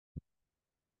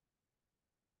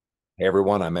Hey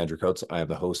everyone, I'm Andrew Coates. I am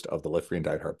the host of the Live Free and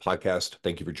Die Hard podcast.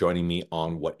 Thank you for joining me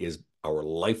on what is our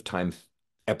lifetime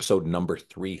episode number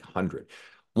 300.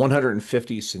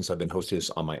 150 since I've been hosting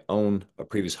this on my own, a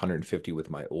previous 150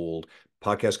 with my old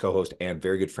podcast co-host and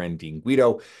very good friend Dean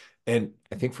Guido. And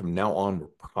I think from now on, we're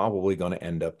probably going to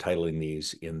end up titling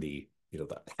these in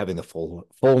having the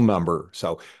full number.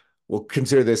 So we'll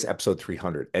consider this episode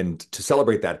 300. And to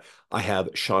celebrate that, I have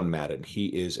Sean Madden. He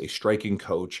is a striking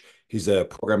coach. He's a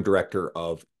program director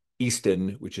of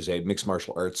Easton, which is a mixed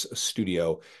martial arts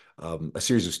studio, a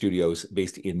series of studios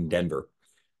based in Denver.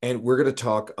 And we're going to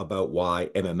talk about why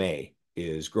MMA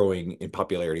is growing in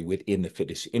popularity within the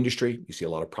fitness industry. You see a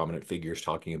lot of prominent figures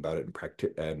talking about it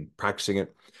and practicing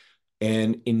it,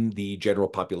 and in the general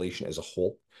population as a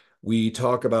whole. We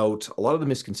talk about a lot of the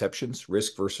misconceptions,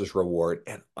 risk versus reward,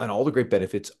 and all the great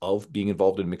benefits of being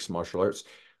involved in mixed martial arts.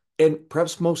 And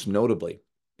perhaps most notably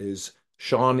is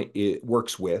Sean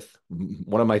works with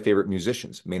one of my favorite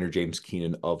musicians, Maynard James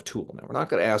Keenan of Tool. Now, we're not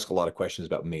going to ask a lot of questions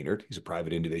about Maynard. He's a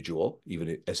private individual,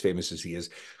 even as famous as he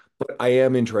is. But I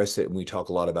am interested, and we talk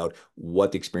a lot about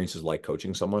what the experience is like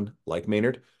coaching someone like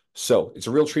Maynard. So it's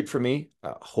a real treat for me.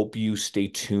 Hope you stay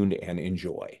tuned and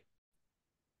enjoy.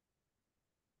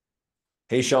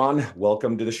 Hey, Sean,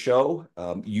 welcome to the show.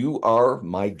 You are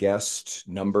my guest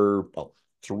number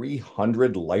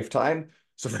 300 lifetime.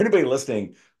 So for anybody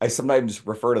listening, I sometimes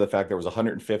refer to the fact there was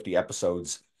 150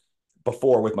 episodes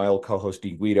before with my old co-host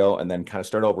Dean Guido, and then kind of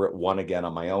start over at one again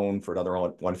on my own for another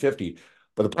 150.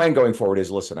 But the plan going forward is,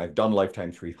 listen, I've done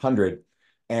lifetime 300,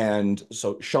 and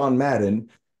so Sean Madden,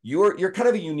 you're kind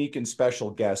of a unique and special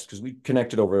guest because we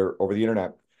connected over the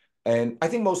internet. And I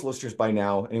think most listeners by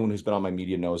now, anyone who's been on my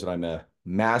media knows that I'm a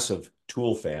massive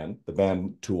Tool fan, the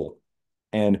band Tool.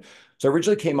 And so I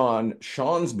originally came on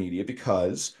Sean's media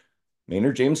because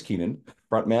Maynard James Keenan,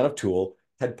 frontman of Tool,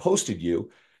 had posted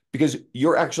you because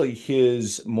you're actually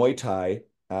his Muay Thai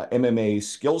MMA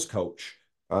skills coach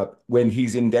when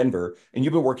he's in Denver, and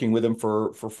you've been working with him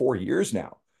for 4 years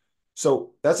now.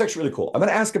 So that's actually really cool. I'm going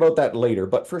to ask about that later,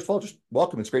 but first of all, just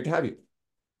welcome. It's great to have you.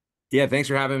 Yeah, thanks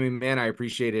for having me, man. I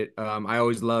appreciate it. I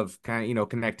always love kind of,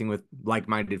 connecting with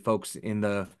like-minded folks in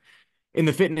the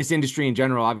fitness industry in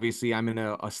general. Obviously, I'm in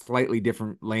a slightly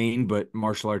different lane, but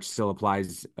martial arts still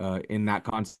applies in that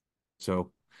concept.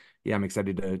 So, yeah, I'm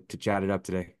excited to chat it up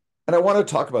today. And I want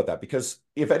to talk about that because,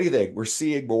 if anything, we're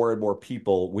seeing more and more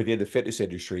people within the fitness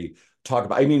industry talk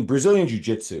about. I mean, Brazilian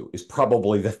Jiu-Jitsu is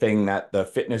probably the thing that the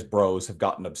fitness bros have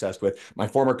gotten obsessed with. My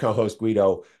former co-host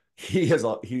Guido, he's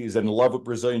in love with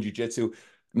Brazilian Jiu-Jitsu.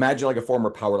 Imagine like a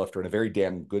former powerlifter and a very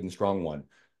damn good and strong one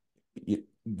who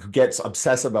gets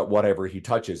obsessive about whatever he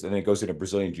touches, and then goes into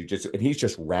Brazilian Jiu-Jitsu, and he's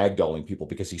just ragdolling people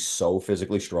because he's so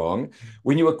physically strong.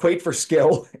 When you equate for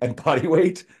skill and body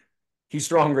weight, he's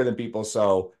stronger than people.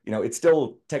 So, it's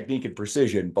still technique and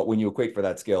precision, but when you equate for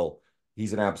that skill,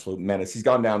 he's an absolute menace. He's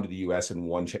gone down to the US and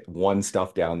won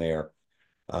stuff down there.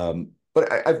 But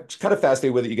I'm kind of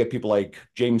fascinated with it. You get people like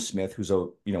James Smith, who's a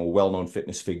well-known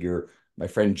fitness figure. My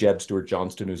friend Jeb Stewart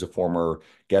Johnston, who's a former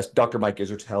guest. Dr. Mike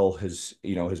Isertel has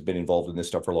been involved in this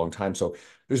stuff for a long time. So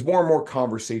there's more and more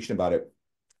conversation about it.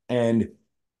 And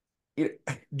do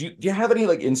you have any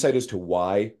like insight as to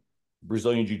why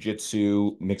Brazilian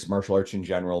Jiu-Jitsu, mixed martial arts in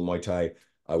general, Muay Thai,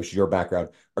 which is your background,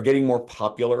 are getting more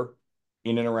popular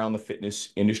in and around the fitness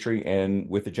industry and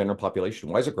with the general population?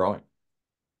 Why is it growing?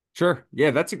 Sure.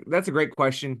 Yeah, that's a great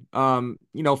question.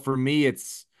 For me,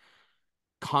 it's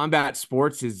combat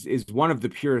sports is one of the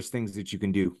purest things that you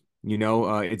can do.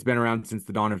 It's been around since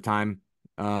the dawn of time.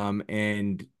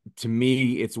 And to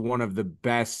me, it's one of the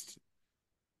best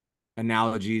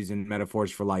analogies and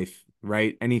metaphors for life,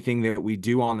 right? Anything that we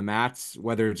do on the mats,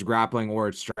 whether it's grappling or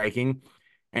it's striking,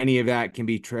 any of that can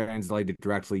be translated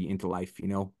directly into life.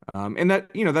 And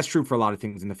that's true for a lot of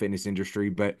things in the fitness industry,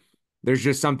 but there's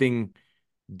just something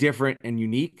different and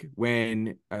unique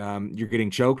when you're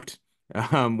getting choked,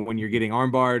 when you're getting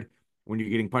armbarred, when you're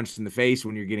getting punched in the face,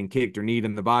 when you're getting kicked or kneed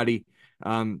in the body.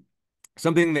 Um,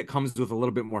 Something that comes with a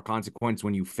little bit more consequence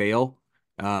when you fail,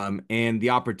 and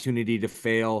the opportunity to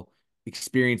fail,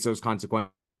 experience those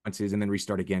consequences, and then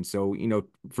restart again. So,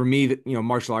 for me,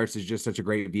 martial arts is just such a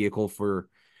great vehicle for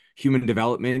human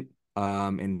development,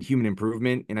 and human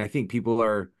improvement. And I think people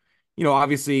are,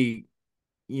 obviously,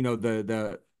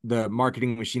 the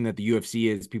marketing machine that the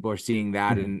UFC is, people are seeing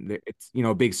that, and it's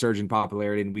a big surge in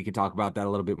popularity, and we can talk about that a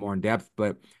little bit more in depth.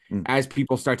 But as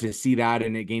people start to see that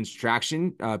and it gains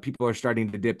traction, people are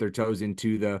starting to dip their toes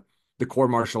into the core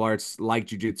martial arts like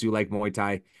jiu-jitsu, like Muay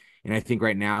Thai. And I think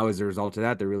right now, as a result of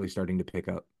that, they're really starting to pick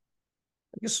up.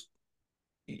 I guess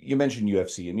you mentioned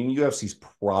UFC. I mean, UFC is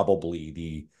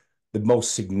probably the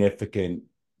most significant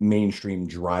mainstream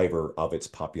driver of its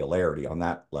popularity on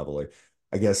that level.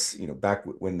 I guess, back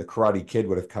when the Karate Kid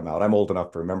would have come out, I'm old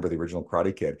enough to remember the original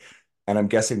Karate Kid. And I'm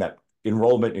guessing that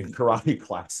enrollment in karate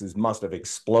classes must have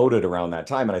exploded around that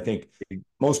time. And I think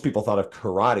most people thought of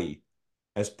karate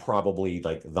as probably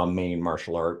like the main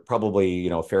martial art, probably,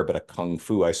 a fair bit of kung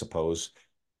fu, I suppose.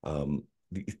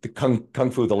 The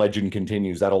kung Fu, the legend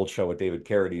continues. That old show with David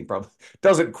Carradine probably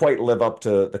doesn't quite live up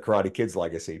to the Karate Kid's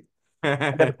legacy.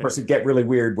 And then, of course, it get really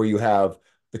weird where you have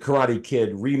the Karate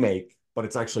Kid remake, but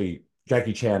it's actually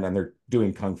Jackie Chan and they're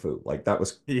doing kung fu. Like that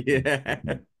was Yeah.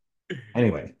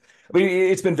 anyway. I mean,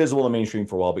 it's been visible in the mainstream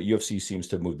for a while, but UFC seems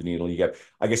to move the needle. You get,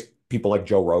 I guess, people like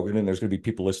Joe Rogan, and there's going to be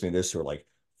people listening to this who are like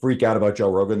freak out about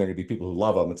Joe Rogan. There are going to be people who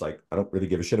love him. It's like I don't really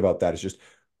give a shit about that. It's just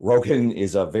Rogan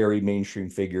is a very mainstream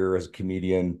figure as a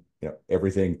comedian,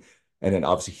 everything. And then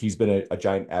obviously he's been a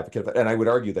giant advocate of it. And I would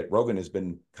argue that Rogan has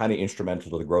been kind of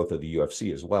instrumental to the growth of the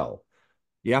UFC as well.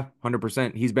 Yeah,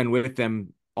 100%. He's been with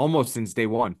them almost since day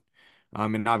one.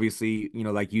 And obviously,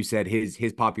 like you said,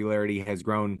 his popularity has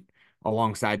grown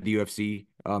alongside the UFC,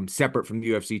 separate from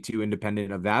the UFC too,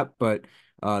 independent of that. But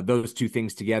those two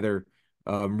things together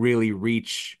really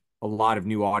reach a lot of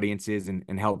new audiences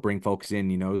and help bring folks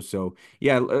in. So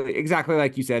yeah, exactly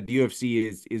like you said, the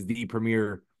UFC is the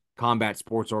premier combat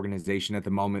sports organization at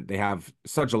the moment. They have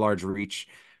such a large reach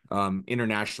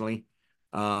internationally.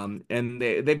 And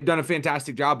they've done a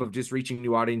fantastic job of just reaching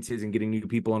new audiences and getting new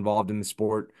people involved in the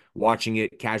sport, watching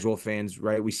it, casual fans,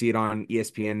 right? We see it on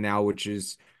ESPN now, which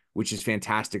is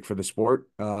fantastic for the sport.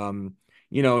 And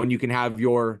you can have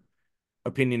your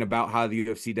opinion about how the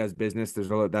UFC does business.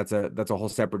 That's a whole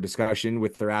separate discussion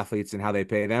with their athletes and how they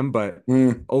pay them. But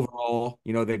Mm. overall,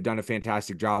 they've done a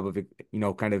fantastic job of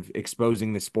kind of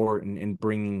exposing the sport and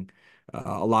bringing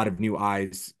a lot of new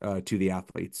eyes to the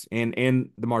athletes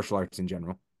and the martial arts in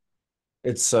general.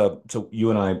 It's so you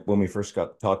and I, when we first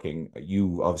got talking,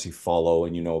 you obviously follow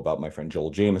and you know about my friend Joel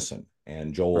Jameson.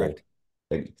 And Joel, Correct.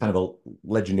 kind of a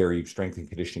legendary strength and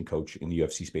conditioning coach in the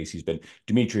UFC space. He's been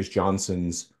Demetrius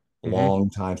Johnson's Hmm. long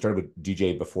time, started with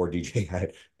DJ before DJ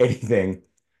had anything.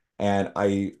 And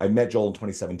I met Joel in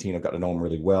 2017. I've gotten to know him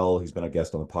really well. He's been a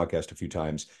guest on the podcast a few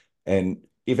times. And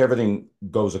if everything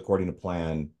goes according to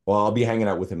plan, well, I'll be hanging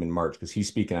out with him in March because he's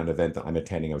speaking at an event that I'm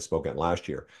attending. I spoke at last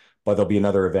year, but there'll be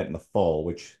another event in the fall,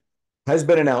 which has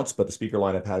been announced, but the speaker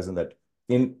lineup hasn't. That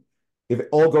in if it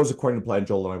all goes according to plan,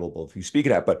 Joel and I will both be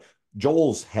speaking at. But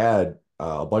Joel's had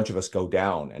a bunch of us go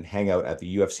down and hang out at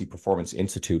the UFC Performance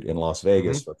Institute in Las Hmm.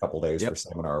 Vegas for a couple of days for Yep.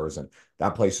 seminars, and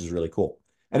that place is really cool.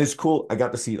 And it's cool. I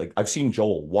got to see, like, I've seen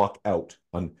Joel walk out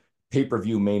on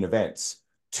pay-per-view main events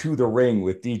to the ring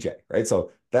with DJ, right?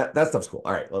 So that stuff's cool.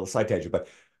 All right, little side tangent, but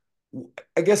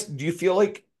I guess, do you feel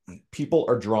like people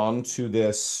are drawn to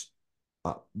this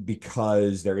uh,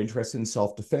 because they're interested in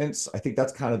self-defense? I think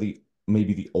that's kind of the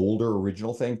maybe the older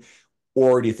original thing.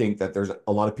 Or do you think that there's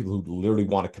a lot of people who literally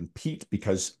want to compete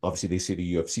because obviously they see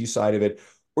the UFC side of it?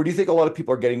 Or do you think a lot of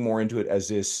people are getting more into it as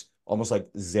this almost like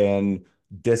Zen,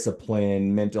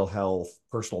 discipline, mental health,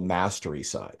 personal mastery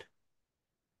side?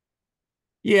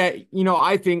 Yeah,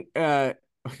 I think everyone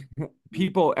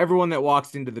that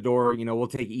walks into the door, we'll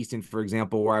take Easton, for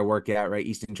example, where I work at, right?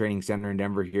 Easton Training Center in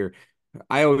Denver here.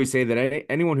 I always say that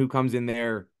anyone who comes in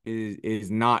there is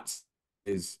not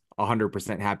is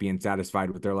 100% happy and satisfied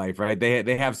with their life, right?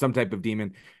 They have some type of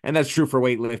demon, and that's true for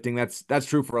weightlifting. That's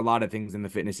true for a lot of things in the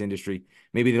fitness industry.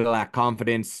 Maybe they lack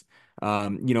confidence.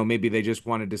 Maybe they just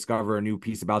want to discover a new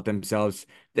piece about themselves.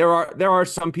 There are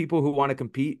some people who want to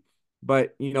compete,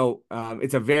 but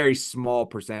it's a very small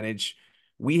percentage.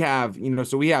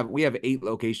 So we have 8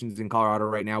 locations in Colorado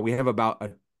right now. We have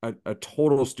about a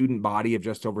total student body of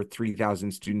just over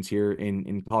 3,000 students here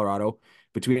in Colorado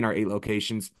between our 8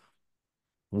 locations.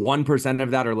 1%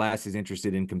 of that or less is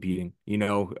interested in competing,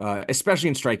 especially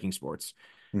in striking sports.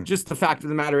 Hmm. Just the fact of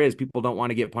the matter is, people don't want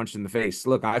to get punched in the face.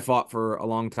 Look, I fought for a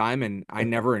long time and I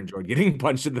never enjoyed getting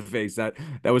punched in the face. That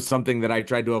was something that I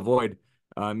tried to avoid.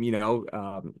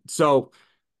 So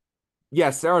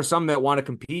yes, there are some that want to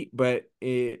compete, but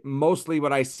mostly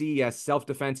what I see, yes,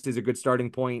 self-defense is a good starting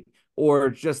point, or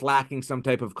just lacking some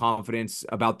type of confidence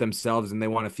about themselves, and they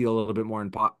want to feel a little bit more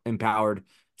empowered.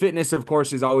 Fitness, of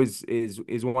course, is always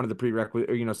is one of the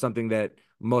prerequisites, or something that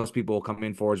most people will come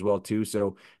in for as well too.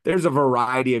 So there's a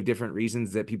variety of different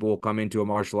reasons that people will come into a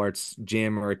martial arts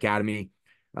gym or academy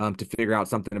to figure out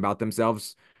something about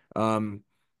themselves. Um,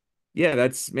 yeah,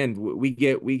 that's man, we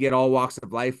get all walks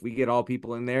of life, we get all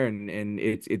people in there, and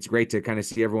it's great to kind of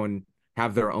see everyone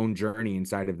have their own journey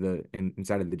inside of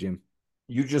the gym.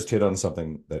 You just hit on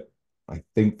something that I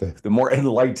think the more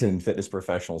enlightened fitness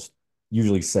professionals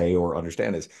usually say or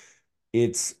understand is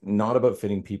it's not about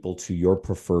fitting people to your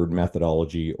preferred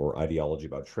methodology or ideology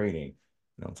about training.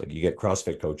 It's like you get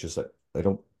CrossFit coaches that I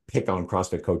don't pick on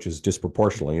CrossFit coaches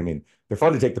disproportionately. I mean, they're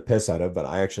fun to take the piss out of, but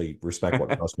I actually respect what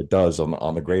CrossFit does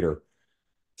on the greater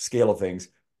scale of things.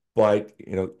 But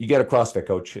you get a CrossFit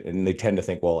coach and they tend to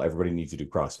think, well, everybody needs to do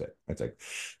CrossFit. It's like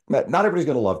not everybody's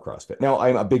going to love CrossFit. Now,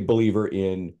 I'm a big believer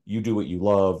in you do what you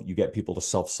love, you get people to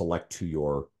self-select to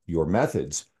your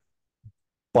methods,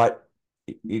 but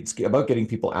it's about getting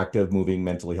people active, moving,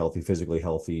 mentally healthy, physically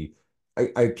healthy.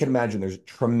 I can imagine there's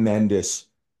tremendous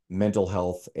mental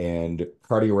health and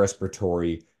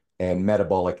cardiorespiratory and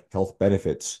metabolic health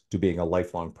benefits to being a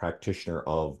lifelong practitioner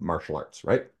of martial arts,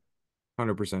 right?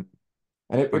 100%.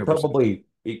 And it 100%. probably,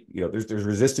 there's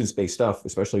resistance-based stuff,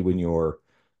 especially when you're,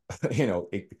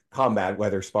 combat,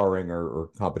 whether sparring or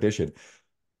competition.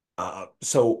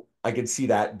 So I could see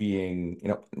that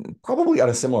being, probably on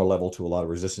a similar level to a lot of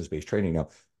resistance-based training. Now,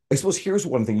 I suppose here's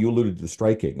one thing you alluded to the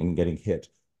striking and getting hit.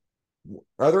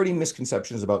 Are there any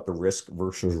misconceptions about the risk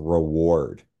versus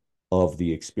reward of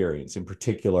the experience? In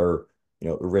particular,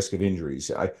 the risk of injuries.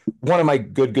 One of my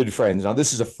good friends. Now,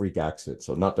 this is a freak accident,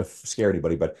 so not to scare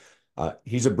anybody, but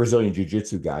he's a Brazilian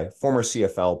jiu-jitsu guy, former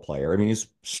CFL player. I mean, he's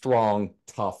strong,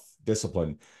 tough,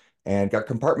 disciplined, and got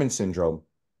compartment syndrome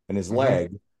in his Hmm.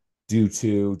 leg due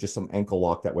to just some ankle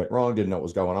lock that went wrong. Didn't know what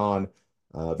was going on.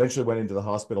 Eventually went into the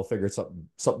hospital, figured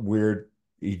something weird.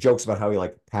 He jokes about how he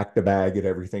like packed a bag and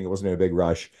everything. It wasn't a big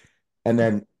rush. And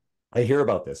then I hear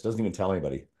about this, doesn't even tell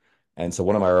anybody. And so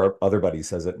one of my other buddies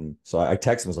says it. And so I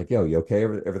text him, I was like, yo, you okay?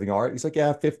 Everything all right? He's like,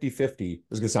 yeah, 50-50. This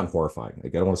is going to sound horrifying.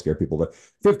 Like, I don't want to scare people, but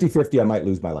 50-50, I might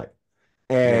lose my leg.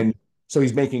 Yeah. And so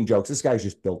he's making jokes. This guy's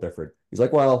just built different. He's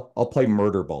like, well, I'll play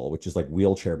murder ball, which is like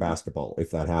wheelchair basketball,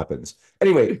 if that happens.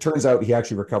 Anyway, it turns out he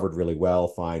actually recovered really well.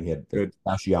 Fine. He had like Good.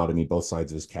 fasciotomy, both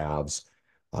sides of his calves.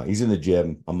 He's in the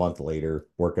gym a month later,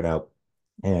 working out,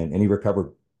 and he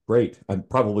recovered great. And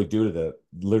probably due to the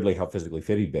literally how physically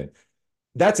fit he'd been.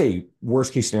 That's a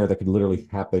worst case scenario that could literally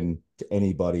happen to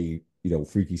anybody,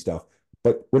 freaky stuff.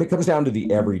 But when it comes down to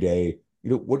the everyday,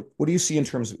 what do you see in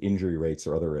terms of injury rates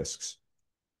or other risks?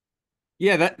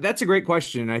 Yeah, that's a great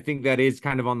question. I think that is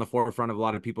kind of on the forefront of a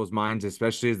lot of people's minds,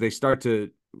 especially as they start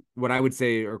to what I would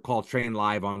say or call train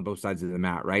live on both sides of the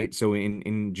mat, right? So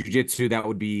in jiu-jitsu, that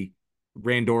would be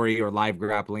randori or live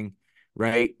grappling,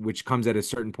 right? Which comes at a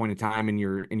certain point in time in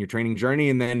your training journey.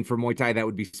 And then for Muay Thai, that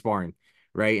would be sparring,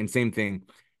 right? And same thing.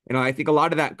 I think a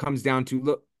lot of that comes down to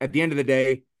look at the end of the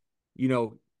day, you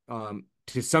know,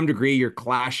 to some degree, you're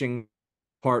clashing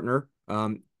partner.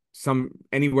 Some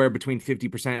anywhere between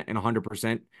 50% and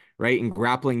 100%, right? In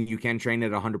grappling, you can train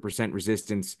at 100%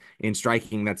 resistance. In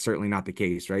striking, that's certainly not the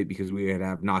case, right? Because we would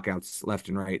have knockouts left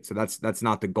and right. So that's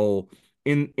not the goal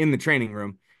in the training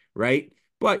room, right?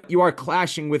 But you are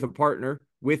clashing with a partner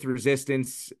with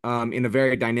resistance in a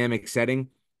very dynamic setting.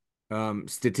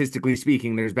 Statistically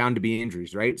speaking, there's bound to be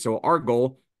injuries, right? So our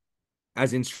goal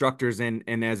as instructors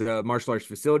and as a martial arts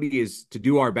facility is to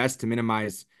do our best to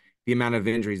minimize the amount of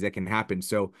injuries that can happen.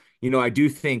 So, I do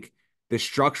think the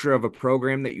structure of a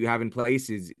program that you have in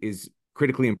place is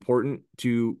critically important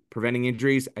to preventing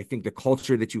injuries. I think the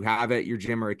culture that you have at your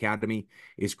gym or academy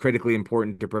is critically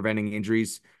important to preventing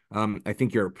injuries. I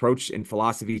think your approach and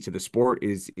philosophy to the sport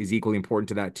is equally important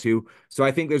to that too. So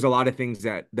I think there's a lot of things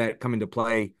that come into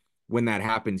play when that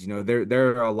happens.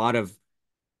 There are a lot of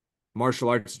martial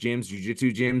arts gyms,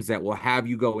 jujitsu gyms that will have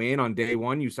you go in on day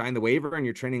one, you sign the waiver and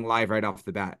you're training live right off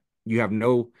the bat. You have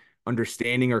no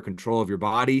understanding or control of your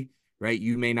body, right?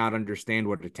 You may not understand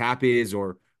what a tap is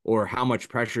or how much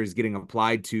pressure is getting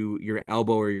applied to your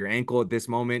elbow or your ankle at this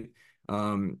moment.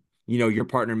 Your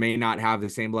partner may not have the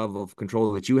same level of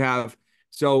control that you have.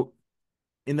 So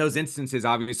in those instances,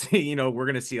 obviously, we're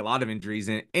going to see a lot of injuries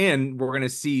and we're going to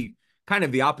see kind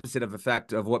of the opposite of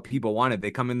effect of what people wanted. They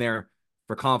come in there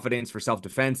for confidence, for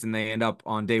self-defense, and they end up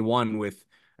on day one with,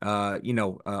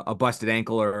 a busted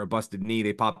ankle or a busted knee.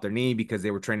 They pop their knee because they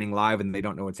were training live and they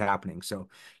don't know what's happening. So,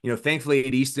 thankfully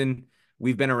at Easton,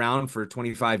 we've been around for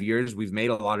 25 years. We've made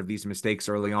a lot of these mistakes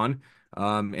early on.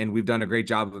 And we've done a great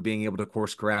job of being able to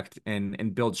course correct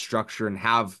and build structure and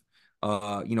have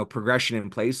progression in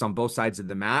place on both sides of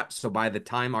the map. So by the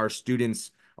time our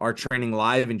students are training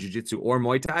live in jiu-jitsu or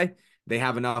Muay Thai, they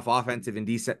have enough offensive and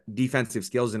defensive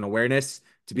skills and awareness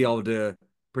to be able to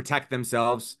protect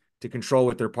themselves, to control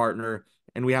with their partner.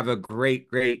 And we have a great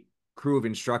crew of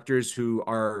instructors who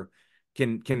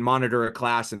can monitor a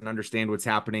class and understand what's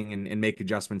happening and make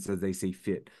adjustments as they see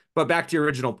fit. But back to your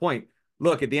original point,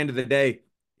 look, at the end of the day,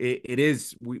 it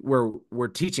is we're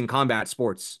teaching combat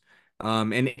sports,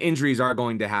 and injuries are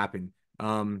going to happen.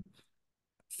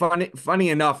 funny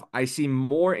enough, I see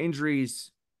more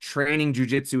injuries training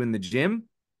jujitsu in the gym,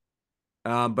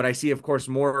 but I see, of course,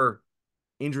 more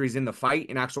injuries in the fight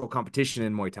in actual competition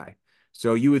in Muay Thai.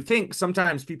 So you would think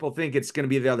sometimes people think it's going to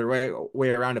be the other way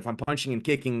around. If I'm punching and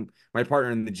kicking my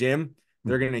partner in the gym,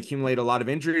 they're going to accumulate a lot of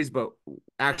injuries. But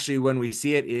actually, when we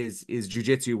see it is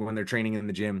jujitsu when they're training in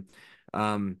the gym.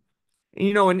 Um,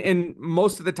 and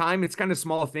most of the time it's kind of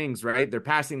small things, right? They're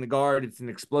passing the guard, it's an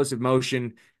explosive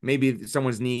motion. Maybe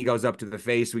someone's knee goes up to the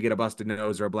face, we get a busted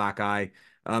nose or a black eye.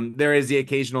 There is the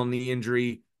occasional knee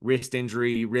injury, wrist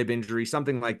injury, rib injury,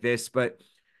 something like this. But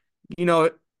you know,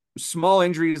 small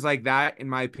injuries like that, in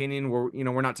my opinion,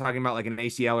 we're not talking about like an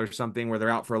ACL or something where they're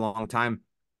out for a long time.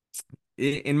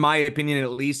 In my opinion,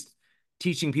 at least,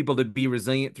 teaching people to be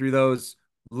resilient through those,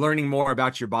 learning more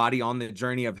about your body on the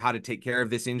journey of how to take care of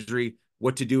this injury,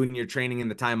 what to do in your training in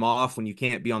the time off when you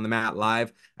can't be on the mat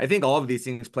live. I think all of these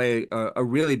things play a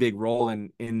really big role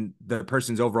in the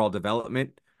person's overall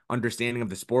development, understanding of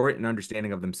the sport, and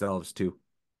understanding of themselves too.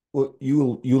 Well,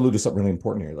 you allude to something really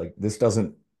important here. Like this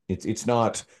doesn't it's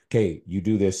not okay, you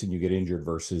do this and you get injured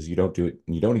versus you don't do it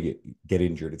and you don't get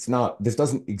injured. It's not this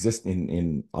doesn't exist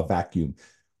in a vacuum.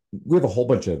 We have a whole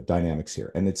bunch of dynamics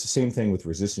here. And it's the same thing with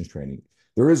resistance training.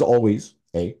 There is always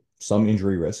some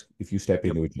injury risk if you step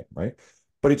Yep. into a gym, right?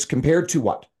 But it's compared to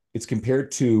what? It's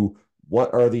compared to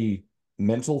what are the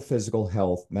mental, physical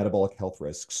health, metabolic health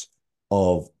risks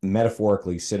of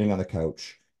metaphorically sitting on the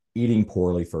couch, eating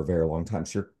poorly for a very long time.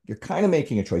 So you're kind of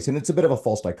making a choice. And it's a bit of a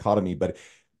false dichotomy, but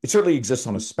it certainly exists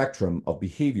on a spectrum of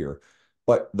behavior.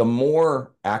 But the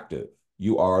more active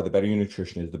you are, the better your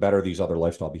nutrition is, the better these other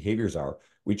lifestyle behaviors are,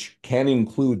 which can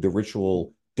include the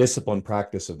ritual discipline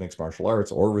practice of mixed martial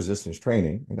arts or resistance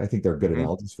training. And I think they're good Mhm.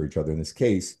 analogies for each other in this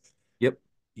case. Yep.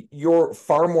 You're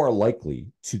far more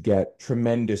likely to get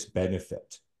tremendous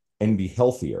benefit and be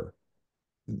healthier,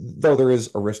 though there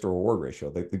is a risk to reward ratio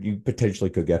that you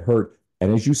potentially could get hurt.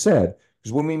 And as you said,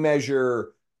 because when we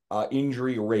measure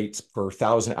injury rates per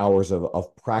 1,000 hours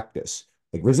of practice,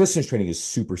 like resistance training is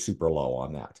super, super low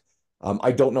on that.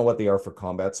 I don't know what they are for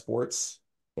combat sports,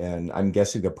 and I'm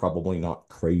guessing they're probably not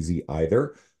crazy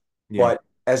either. Yeah. But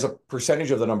as a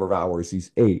percentage of the number of hours,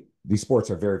 these sports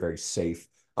are very, very safe.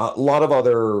 A lot of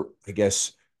other, I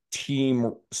guess,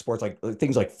 team sports like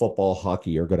things like football,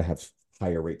 hockey are going to have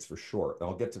higher rates for sure. And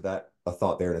I'll get to that a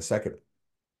thought there in a second.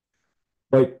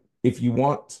 But if you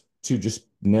want to just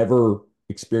never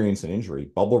experience an injury,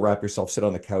 bubble wrap yourself, sit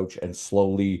on the couch, and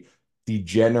slowly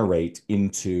degenerate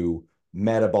into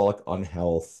metabolic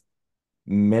unhealth,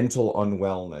 mental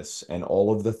unwellness, and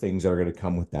all of the things that are going to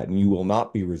come with that. And you will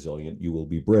not be resilient. You will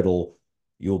be brittle.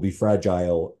 You will be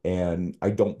fragile. And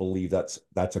I don't believe that's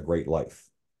a great life.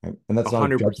 Right? And that's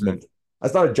not a 100%. judgment.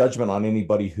 That's not a judgment on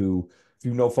anybody who,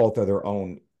 through no fault of their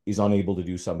own, is unable to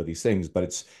do some of these things. But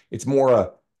it's more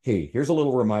a hey, here's a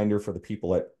little reminder for the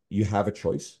people that you have a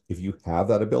choice if you have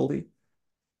that ability.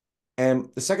 And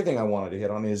the second thing I wanted to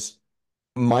hit on is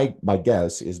my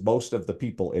guess is most of the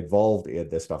people involved in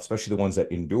this stuff, especially the ones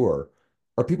that endure,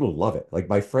 are people who love it. Like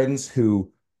my friends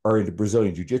who are into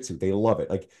Brazilian jiu-jitsu, they love it.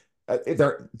 Like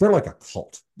they're like a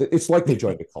cult. It's like they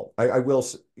joined a cult. I will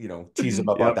tease them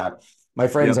about Yep. that. My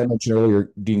friends I Yep. mentioned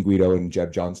earlier, Dean Guido and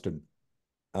Jeb Johnston,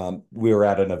 we were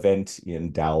at an event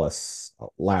in Dallas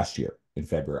last year in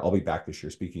February. I'll be back this year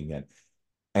speaking again.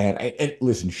 And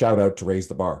listen, shout out to Raise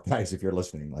the Bar, guys, if you're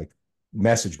listening. Like,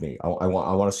 message me. I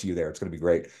want to see you there. It's going to be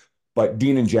great. But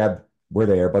Dean and Jeb were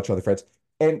there, a bunch of other friends,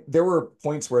 and there were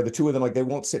points where the two of them, like, they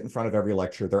won't sit in front of every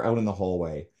lecture. They're out in the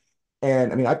hallway,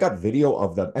 and I mean, I've got video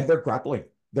of them, and they're grappling.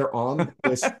 They're on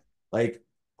this like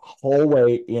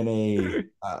hallway in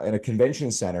a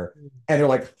convention center, and they're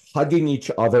like hugging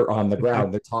each other on the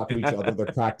ground. They're talking to each other. They're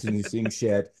practicing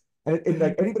shit. And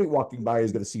like anybody walking by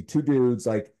is going to see two dudes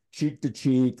like cheek to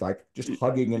cheek, like just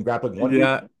hugging and grappling. One dude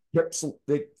Yeah. hips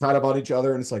they kind of on each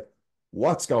other, and it's like,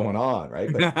 what's going on, right?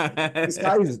 But these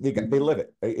guys, they live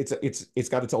it. It's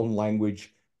got its own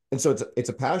language, and so it's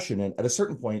a passion. And at a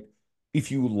certain point, if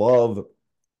you love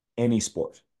any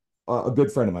sport, a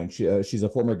good friend of mine, she's a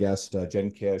former guest,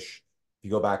 Jen Kish. If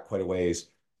you go back quite a ways,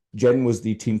 Jen was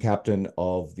the team captain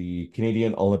of the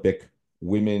Canadian Olympic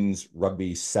women's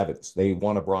rugby sevens. They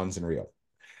won a bronze in Rio.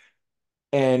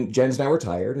 And Jen's now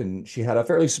retired, and she had a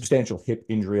fairly substantial hip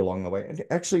injury along the way. And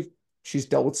actually, she's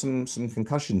dealt with some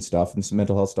concussion stuff and some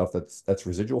mental health stuff that's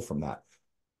residual from that.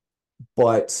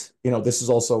 But this is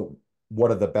also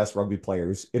one of the best rugby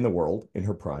players in the world in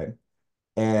her prime.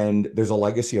 And there's a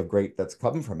legacy of great that's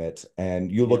come from it.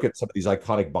 And you look Yep. at some of these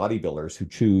iconic bodybuilders who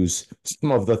choose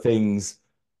some of the things,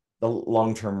 the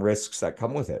long-term risks that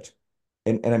come with it.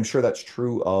 And I'm sure that's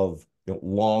true of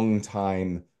long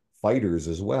time fighters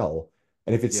as well.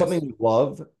 And if it's something Yes. you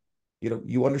love,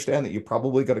 you understand that you're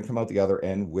probably going to come out the other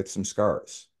end with some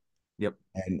scars. Yep.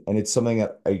 And it's something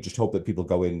that I just hope that people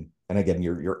go in. And again,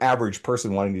 your average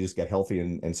person wanting to just get healthy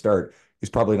and start is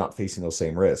probably not facing those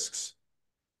same risks.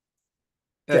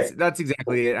 That's Okay. that's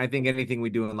exactly it. I think anything we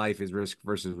do in life is risk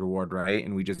versus reward, right?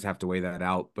 And we just have to weigh that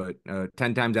out. But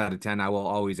 10 times out of 10, I will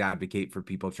always advocate for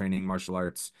people training martial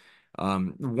arts.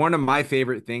 One of my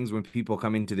favorite things when people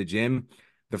come into the gym,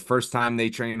 the first time they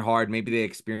train hard, maybe they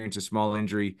experience a small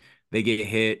injury, they get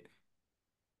hit.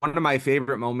 One of my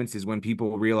favorite moments is when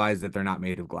people realize that they're not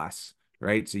made of glass,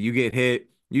 right? So you get hit,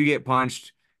 you get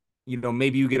punched,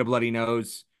 maybe you get a bloody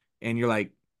nose and you're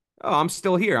like, oh, I'm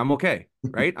still here. I'm okay,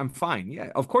 right? I'm fine.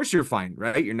 Yeah, of course you're fine,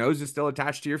 right? Your nose is still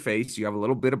attached to your face. You have a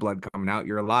little bit of blood coming out.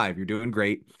 You're alive. You're doing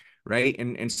great, right?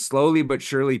 And slowly but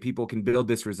surely people can build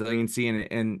this resiliency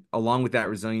and along with that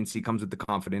resiliency comes with the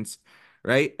confidence,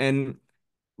 right? And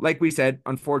like we said,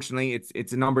 unfortunately,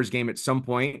 it's a numbers game at some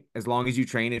point. As long as you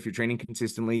train, if you're training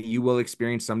consistently, you will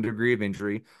experience some degree of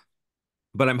injury.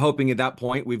 But I'm hoping at that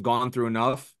point we've gone through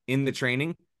enough in the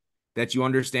training that you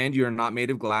understand you are not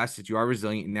made of glass, that you are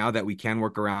resilient now, that we can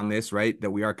work around this, right? That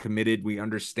we are committed. We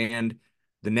understand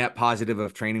the net positive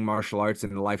of training martial arts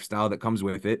and the lifestyle that comes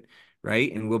with it,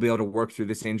 right? And we'll be able to work through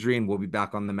this injury and we'll be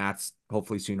back on the mats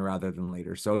hopefully sooner rather than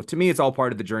later. So to me, it's all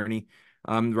part of the journey.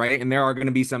 Right. And there are going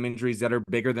to be some injuries that are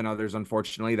bigger than others,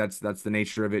 unfortunately. That's the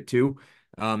nature of it too.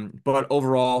 But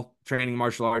overall, training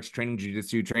martial arts, training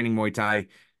jiu-jitsu, training Muay Thai,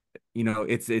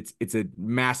 it's a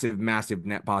massive, massive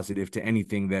net positive to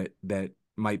anything that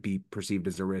might be perceived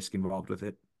as a risk involved with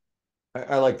it.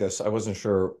 I like this. I wasn't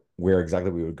sure where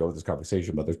exactly we would go with this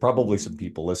conversation, but there's probably some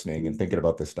people listening and thinking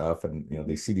about this stuff, and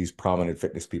they see these prominent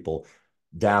fitness people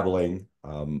dabbling.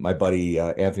 My buddy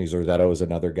Anthony Zorzetto is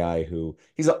another guy who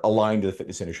he's aligned to the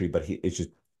fitness industry, but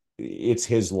it's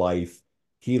his life.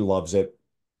 He loves it.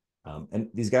 And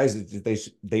these guys,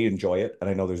 they enjoy it. And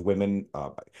I know there's women.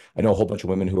 I know a whole bunch of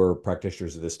women who are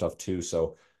practitioners of this stuff too.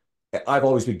 So I've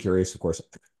always been curious. Of course,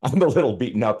 I'm a little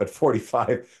beaten up at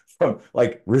 45 from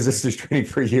like resistance training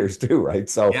for years too, right?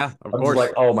 So Yeah, of I'm just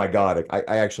like, course. oh my God.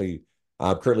 I actually,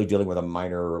 I'm currently dealing with a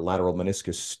minor lateral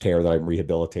meniscus tear that I'm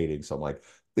rehabilitating. So I'm like,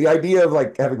 the idea of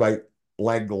like having my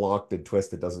leg locked and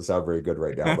twisted doesn't sound very good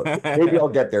right now, but maybe I'll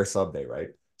get there someday, right?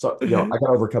 So, I got to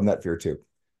overcome that fear too.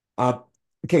 Uh,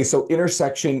 okay, so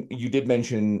intersection, you did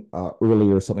mention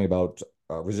earlier something about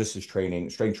resistance training,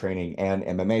 strength training, and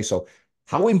MMA. So,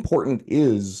 how important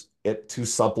is it to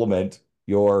supplement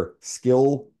your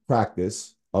skill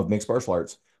practice of mixed martial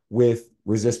arts with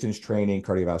resistance training,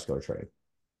 cardiovascular training?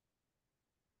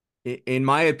 In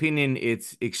my opinion,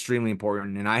 it's extremely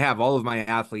important. And I have all of my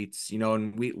athletes,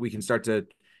 and we can start to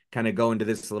kind of go into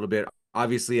this a little bit.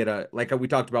 Obviously, like we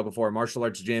talked about before, martial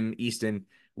arts gym, Easton,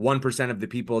 1% of the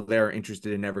people there are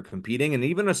interested in never competing. And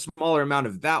even a smaller amount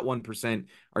of that 1%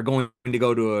 are going to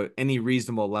go to any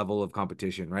reasonable level of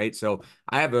competition, right? So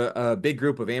I have a big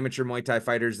group of amateur Muay Thai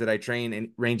fighters that I train, and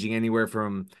ranging anywhere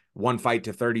from 1 fight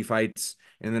to 30 fights.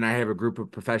 And then I have a group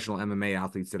of professional MMA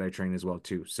athletes that I train as well,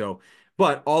 too. So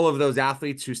but all of those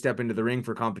athletes who step into the ring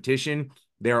for competition,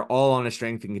 they're all on a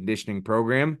strength and conditioning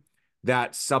program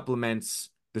that supplements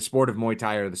the sport of Muay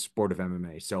Thai or the sport of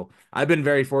MMA. So I've been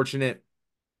very fortunate.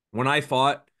 When I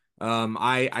fought,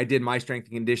 I did my strength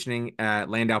and conditioning at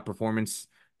Landau Performance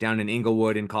down in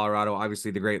Inglewood in Colorado. Obviously,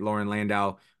 the great Lauren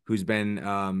Landau, who's been,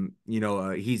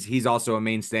 he's also a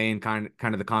mainstay in kind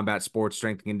of the combat sports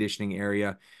strength and conditioning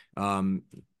area. Um,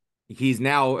 he's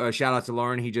now shout out to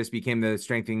Lauren. He just became the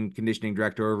strength and conditioning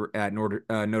director over at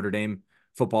Notre Dame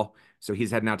football. So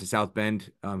he's heading out to South Bend.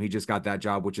 He just got that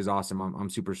job, which is awesome. I'm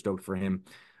super stoked for him.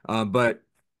 But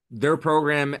their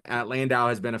program at Landau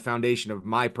has been a foundation of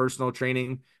my personal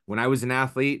training when I was an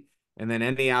athlete. And then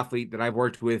any athlete that I've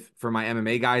worked with for my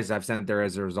MMA guys, I've sent there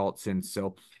as a result since.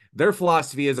 So their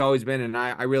philosophy has always been, and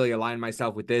I really align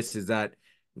myself with this, is that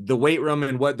the weight room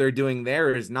and what they're doing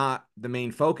there is not the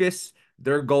main focus.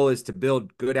 Their goal is to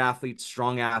build good athletes,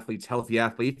 strong athletes, healthy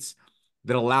athletes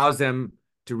that allows them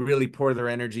to really pour their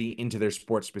energy into their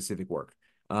sport specific work.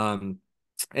 And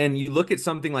you look at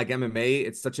something like MMA,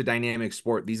 it's such a dynamic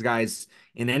sport. These guys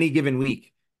in any given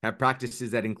week have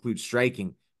practices that include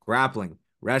striking, grappling,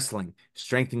 wrestling,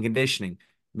 strength and conditioning,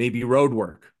 maybe road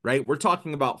work, right? We're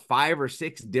talking about 5 or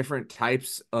 6 different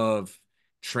types of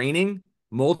training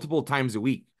multiple times a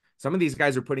week. Some of these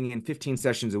guys are putting in 15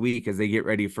 sessions a week as they get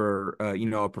ready for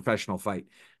a professional fight.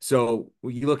 So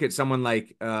you look at someone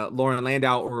like Lauren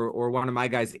Landau or one of my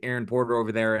guys, Aaron Porter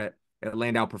over there at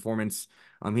Landau Performance.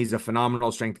 He's a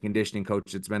phenomenal strength and conditioning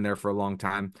coach that's been there for a long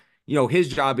time. his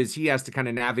job is he has to kind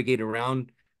of navigate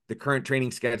around the current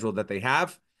training schedule that they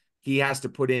have. He has to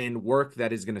put in work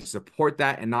that is going to support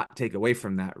that and not take away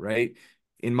from that, right?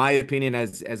 In my opinion,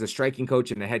 as a striking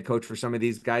coach and a head coach for some of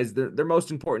these guys, their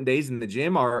most important days in the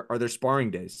gym are their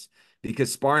sparring days,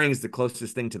 because sparring is the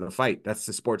closest thing to the fight. That's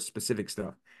the sports specific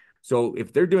stuff. So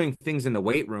if they're doing things in the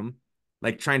weight room,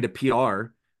 like trying to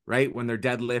PR, right, when they're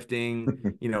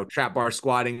deadlifting, trap bar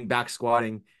squatting, back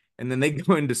squatting, and then they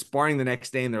go into sparring the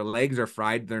next day and their legs are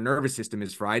fried, their nervous system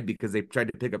is fried because they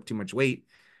tried to pick up too much weight.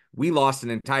 We lost an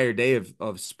entire day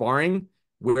of sparring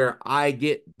where I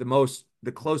get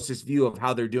the closest view of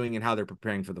how they're doing and how they're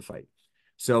preparing for the fight.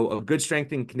 So a good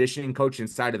strength and conditioning coach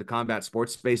inside of the combat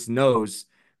sports space knows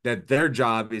that their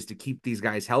job is to keep these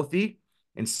guys healthy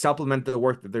and supplement the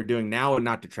work that they're doing now and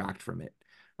not detract from it.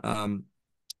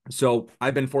 So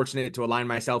I've been fortunate to align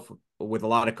myself with a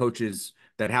lot of coaches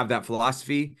that have that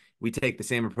philosophy. We take the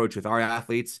same approach with our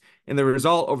athletes, and the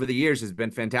result over the years has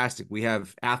been fantastic. We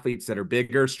have athletes that are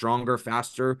bigger, stronger,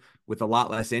 faster, with a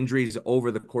lot less injuries over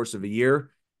the course of a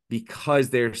year because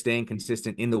they're staying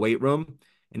consistent in the weight room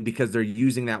and because they're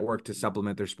using that work to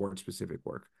supplement their sport specific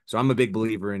work. So I'm a big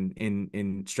believer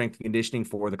in strength and conditioning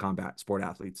for the combat sport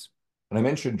athletes. And I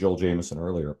mentioned Joel Jameson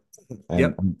earlier. And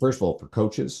Yep. first of all, for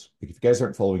coaches, if you guys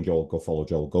aren't following Joel, go follow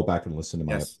Joel. Go back and listen to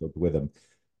my Yes. episode with him.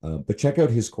 But check out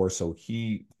his course. So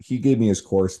he gave me his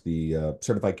course, the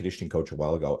certified conditioning coach, a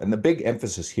while ago. And the big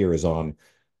emphasis here is on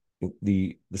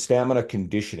the stamina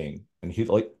conditioning. And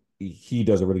he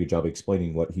does a really good job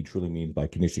explaining what he truly means by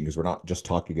conditioning, because we're not just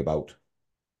talking about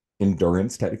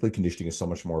endurance. Technically, conditioning is so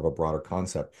much more of a broader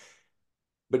concept.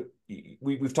 But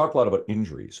we've talked a lot about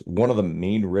injuries. One of the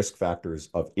main risk factors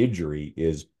of injury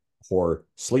is poor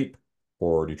sleep,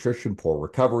 poor nutrition, poor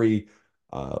recovery,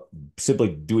 uh,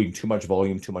 simply doing too much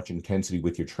volume, too much intensity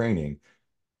with your training,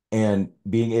 and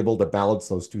being able to balance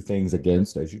those two things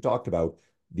against, as you talked about,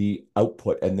 the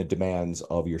output and the demands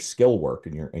of your skill work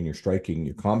and your striking,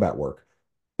 your combat work.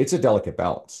 It's a delicate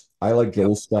balance. I like Yep.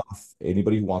 Joel's stuff.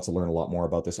 Anybody who wants to learn a lot more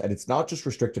about this, and it's not just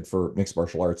restricted for mixed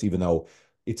martial arts, even though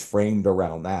it's framed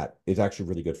around that. It's actually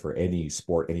really good for any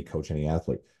sport, any coach, any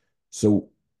athlete. So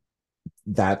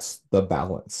that's the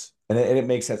balance. And it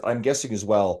makes sense. I'm guessing as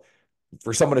well,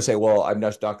 for someone to say, well, I'm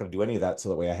just not going to do any of that so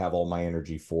that way I have all my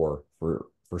energy for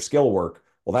skill work.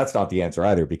 Well, that's not the answer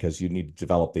either, because you need to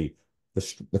develop the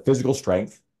physical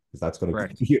strength, because that's going to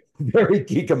Correct. be a very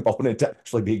key component to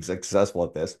actually being successful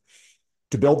at this,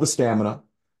 to build the stamina,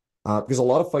 because a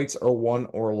lot of fights are won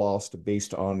or lost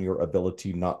based on your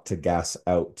ability not to gas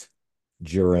out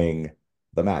during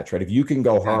the match, right? If you can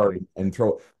go Exactly. hard and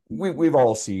throw, we've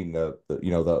all seen the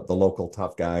local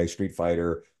tough guy, street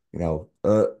fighter,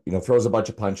 throws a bunch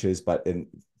of punches, but in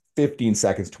 15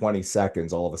 seconds, 20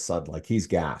 seconds, all of a sudden, like, he's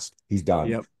gassed, he's done.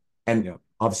 Yep. And Yep.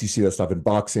 obviously, you see that stuff in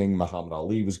boxing. Muhammad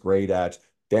Ali was great at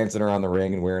dancing around the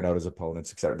ring and wearing out his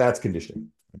opponents, etc. That's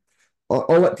conditioning. I'll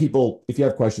let people, if you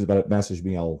have questions about it, message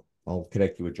me. I'll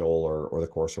connect you with Joel or the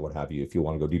course or what have you if you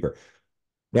want to go deeper.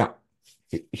 Now,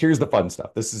 here's the fun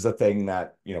stuff. This is a thing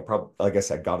that, probably, like I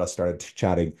said, got us started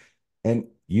chatting. And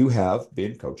you have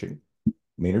been coaching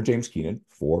Maynard James Keenan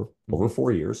for over Mhm.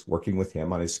 4 years, working with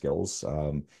him on his skills.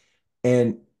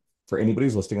 And for anybody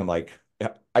who's listening, I'm like,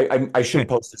 yeah, I should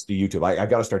post this to YouTube. I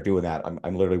got to start doing that.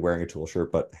 I'm literally wearing a tool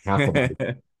shirt, but half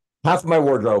of my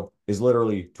wardrobe is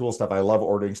literally tool stuff. I love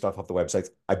ordering stuff off the websites.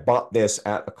 I bought this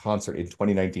at a concert in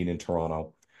 2019 in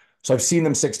Toronto. So I've seen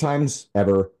them 6 times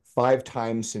ever, 5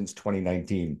 times since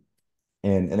 2019.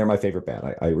 And they're my favorite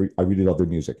band. I really love their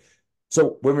music.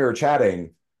 So when we were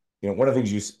chatting, one of the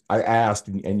things I asked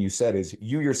and you said is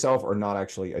you yourself are not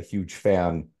actually a huge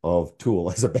fan of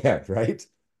Tool as a band, right?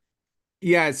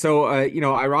 Yeah, so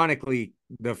ironically,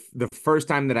 the first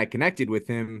time that I connected with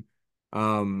him,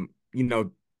 um, you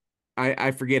know,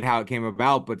 I forget how it came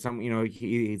about, but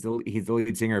he's the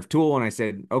lead singer of Tool, and I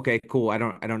said, okay, cool. I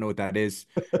don't know what that is,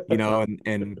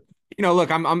 and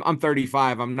look, I'm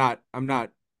 35. I'm not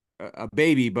a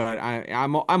baby, but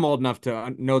I'm old enough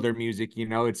to know their music.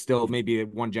 It's still maybe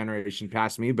one generation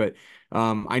past me, but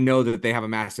I know that they have a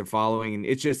massive following, and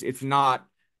it's not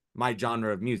my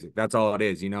genre of music. That's all it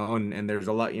is, and there's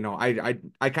a lot,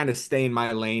 I kind of stay in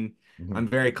my lane. Mhm. I'm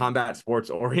very combat sports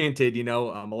oriented, a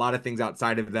lot of things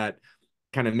outside of that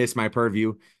kind of miss my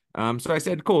purview. So I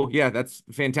said, cool, yeah, that's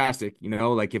fantastic.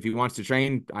 Like if he wants to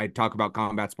train, I talk about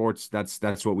combat sports.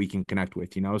 That's what we can connect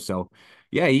with, So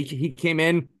yeah, he came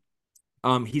in.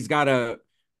 He's got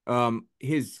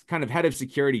his kind of head of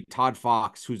security, Todd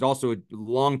Fox, who's also a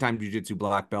longtime jiu-jitsu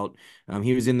black belt.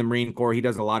 He was in the Marine Corps. He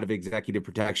does a lot of executive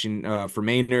protection for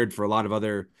Maynard, for a lot of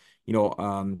other,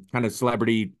 kind of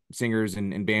celebrity singers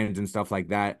and bands and stuff like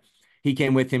that. he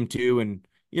came with him too. And,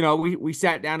 we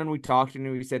sat down and we talked and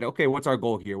we said, okay, what's our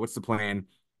goal here? What's the plan?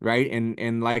 Right.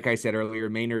 And like I said earlier,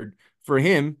 Maynard, for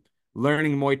him,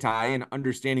 learning Muay Thai and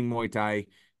understanding Muay Thai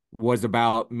was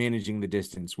about managing the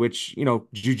distance, which,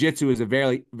 jujitsu is a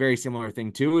very, very similar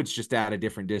thing too. It's just at a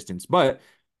different distance. But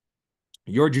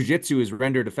your jujitsu is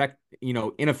rendered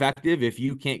ineffective if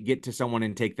you can't get to someone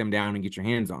and take them down and get your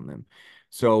hands on them.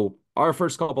 So our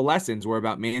first couple lessons were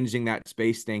about managing that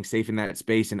space, staying safe in that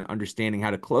space, and understanding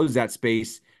how to close that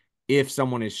space if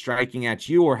someone is striking at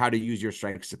you, or how to use your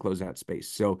strikes to close that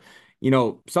space. So,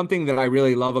 something that I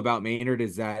really love about Maynard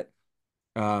is that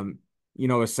um,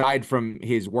 aside from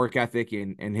his work ethic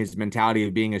and his mentality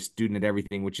of being a student at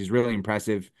everything, which is really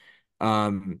impressive,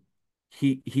 um,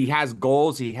 he has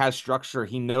goals, he has structure,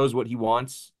 he knows what he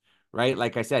wants, right?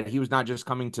 Like I said, he was not just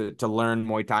coming to learn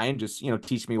Muay Thai and just,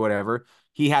 teach me whatever.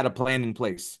 He had a plan in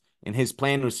place, and his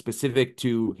plan was specific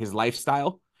to his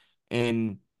lifestyle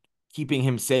and keeping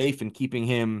him safe and keeping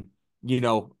him,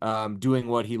 doing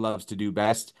what he loves to do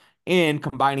best, and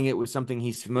combining it with something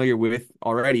he's familiar with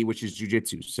already, which is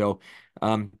jujitsu. So,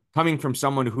 coming from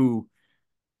someone who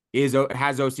has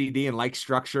OCD and likes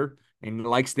structure and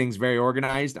likes things very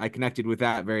organized, I connected with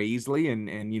that very easily,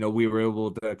 and we were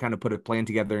able to kind of put a plan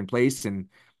together in place and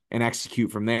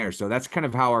execute from there. So that's kind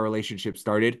of how our relationship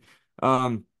started.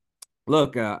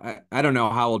 Look, I don't know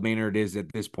how old Maynard is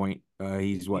at this point.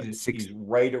 He's what, six? He's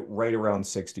right around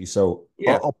 60. So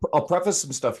Yeah. I'll preface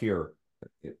some stuff here.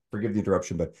 Forgive the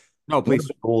interruption, but No, one of please.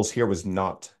 the goals here was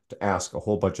not to ask a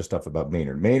whole bunch of stuff about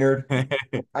Maynard. Maynard,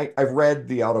 I've read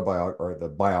the autobiography or the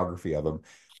biography of him.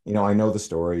 I know the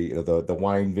story. The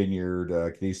wine vineyard,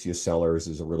 Canisius Cellars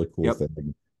is a really cool Yep.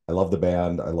 thing. I love the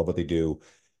band. I love what they do.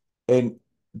 And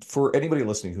for anybody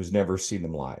listening who's never seen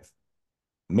them live,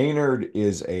 Maynard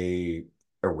is a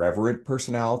irreverent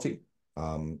personality.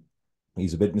 Um,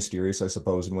 he's a bit mysterious, I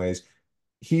suppose, in ways.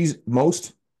 He's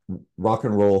most rock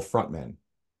and roll frontmen,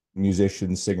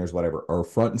 musicians, singers, whatever, are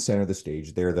front and center of the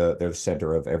stage. They're the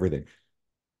center of everything.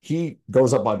 He's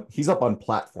up on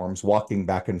platforms, walking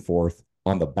back and forth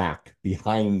on the back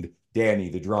behind Danny,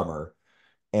 the drummer,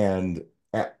 and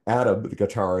Adam, the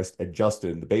guitarist, and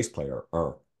Justin, the bass player,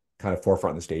 are kind of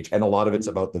forefront of the stage. And a lot of it's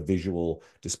about the visual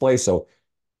display. So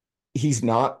he's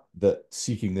not the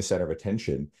seeking the center of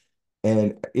attention.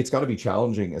 And it's got to be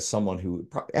challenging as someone who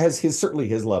has certainly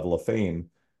his level of fame.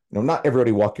 Not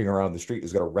everybody walking around the street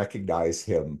is going to recognize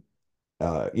him.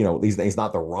 He's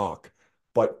not the Rock,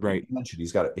 but you Right. mentioned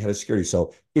he had a security.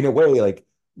 So in a way, like,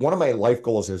 one of my life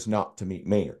goals is not to meet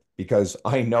Maynard, because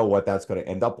I know what that's going to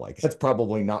end up like. That's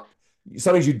probably not.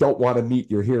 Sometimes you don't want to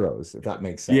meet your heroes, if that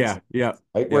makes sense. Yeah. Yeah.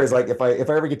 Right? Yeah. Whereas, like, if I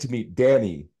ever get to meet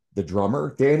Danny, the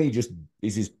drummer, Danny just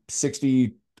is he's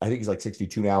 60. I think he's like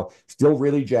 62 now, still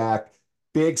really jacked,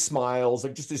 big smiles,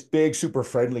 like just this big, super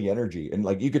friendly energy. And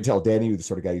like you could tell Danny was the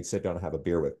sort of guy you'd sit down and have a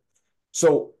beer with.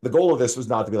 So the goal of this was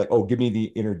not to be like, oh, give me the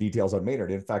inner details on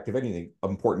Maynard. In fact, if anything, an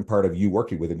important part of you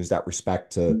working with him is that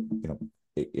respect to,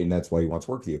 and that's why he wants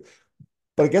to work with you.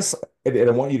 But I guess, and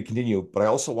I want you to continue, but I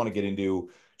also want to get into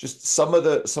just some of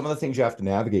the things you have to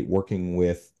navigate working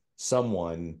with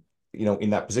someone, in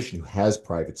that position, who has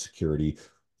private security,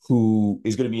 who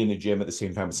is going to be in the gym at the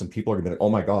same time as some people are going to be like, oh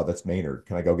my God, that's Maynard.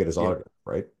 Can I go get his Yeah. autograph?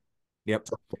 Right. Yep.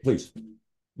 So please.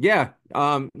 Yeah.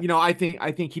 I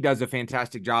think he does a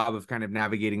fantastic job of kind of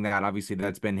navigating that. Obviously,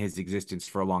 that's been his existence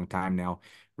for a long time now,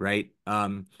 right?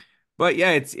 But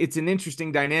yeah, it's an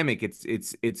interesting dynamic.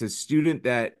 It's a student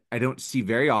that I don't see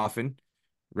very often,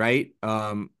 right?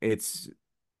 It's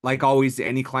like always,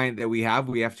 any client that we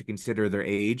have to consider their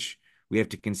age. We have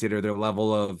to consider their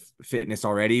level of fitness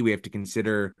already. We have to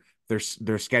consider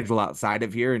their schedule outside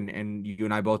of here. And you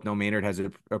and I both know Maynard has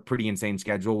a pretty insane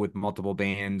schedule with multiple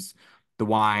bands, the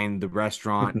wine, the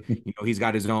restaurant. He's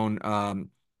got his own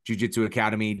jiu-jitsu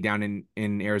academy down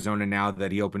in Arizona now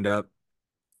that he opened up.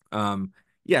 Um,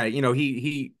 yeah,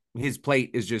 his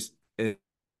plate is just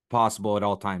possible at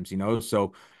all times,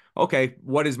 So, okay,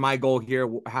 what is my goal here?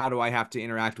 How do I have to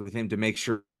interact with him to make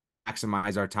sure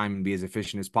maximize our time and be as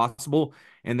efficient as possible,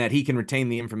 and that he can retain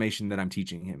the information that I'm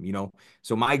teaching him?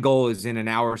 So my goal is, in an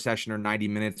hour session or 90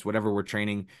 minutes, whatever we're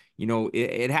training,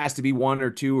 it has to be one or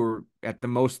two, or at the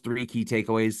most three key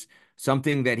takeaways,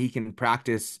 something that he can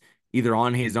practice either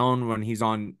on his own when he's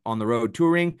on the road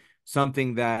touring,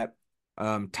 something that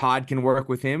Todd can work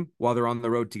with him while they're on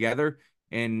the road together.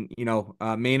 And,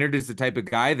 Maynard is the type of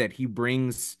guy that he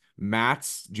brings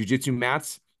mats, jujitsu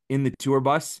mats, in the tour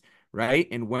bus, right?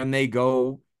 And when they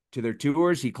go to their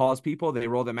tours, he calls people, they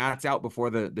roll the mats out before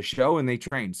the show, and they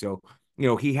train. So,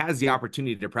 he has the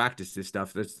opportunity to practice this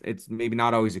stuff. It's maybe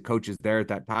not always the coaches there at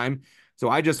that time. So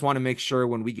I just want to make sure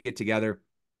when we get together,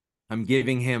 I'm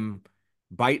giving him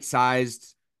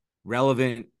bite-sized,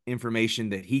 relevant information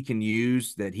that he can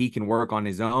use, that he can work on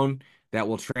his own, that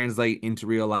will translate into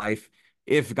real life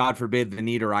if, God forbid, the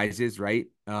need arises, right?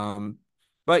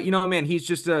 But man, he's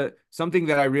just something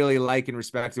that I really like and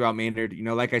respect about Maynard.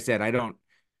 Like I said, I don't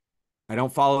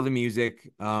follow the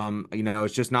music.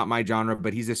 It's just not my genre,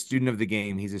 but he's a student of the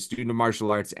game. He's a student of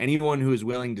martial arts. Anyone who is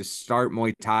willing to start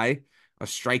Muay Thai, a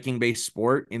striking based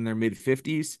sport in their mid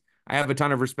 50s, I have a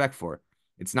ton of respect for.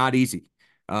 It's not easy.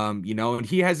 And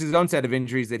he has his own set of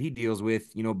injuries that he deals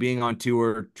with, being on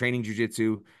tour, training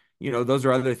jujitsu, those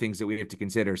are other things that we have to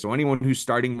consider. So anyone who's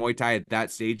starting Muay Thai at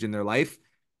that stage in their life,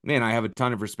 man, I have a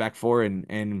ton of respect for,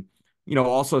 and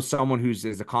also someone who's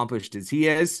as accomplished as he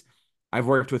is. I've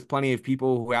worked with plenty of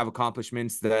people who have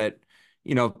accomplishments that,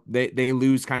 they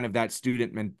lose kind of that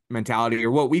student mentality,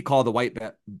 or what we call the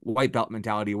white belt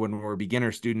mentality when we're a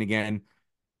beginner student again.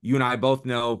 You and I both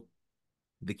know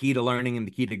the key to learning and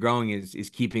the key to growing is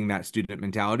keeping that student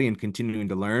mentality and continuing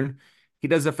to learn. He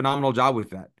does a phenomenal job with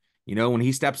that. When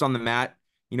he steps on the mat,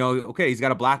 okay, he's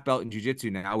got a black belt in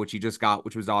jiu-jitsu now, which he just got,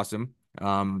 which was awesome.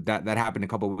 That happened a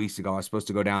couple of weeks ago. I was supposed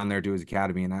to go down there to his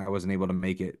academy and I wasn't able to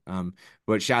make it.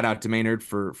 But shout out to Maynard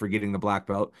for getting the black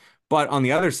belt. But on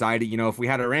the other side, if we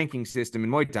had a ranking system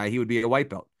in Muay Thai, he would be a white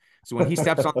belt. So when he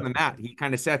steps on the mat, he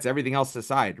kind of sets everything else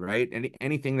aside, right?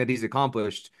 Anything that he's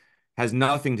accomplished has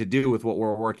nothing to do with what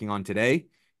we're working on today.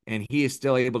 And he is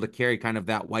still able to carry kind of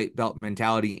that white belt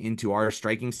mentality into our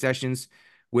striking sessions,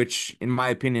 which, in my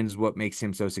opinion, is what makes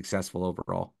him so successful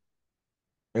overall.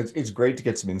 It's great to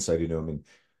get some insight into him. And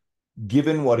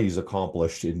given what he's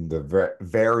accomplished in the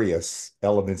various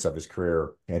elements of his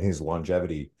career and his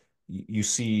longevity, you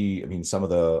see, I mean, some of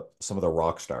the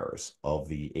rock stars of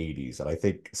the 80s, and I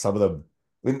think some of them,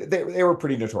 I mean, they were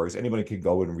pretty notorious. Anybody could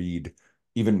go and read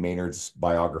even Maynard's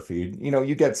biography.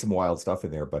 You get some wild stuff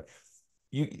in there, but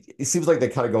it seems like they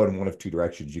kind of go in one of two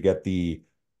directions. You get the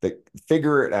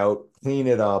figure it out, clean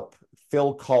it up,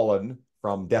 Phil Collen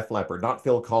from Def Leppard, not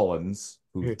Phil Collins,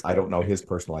 who I don't know his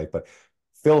personal life, but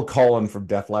Phil Collen from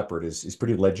Def Leppard is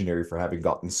pretty legendary for having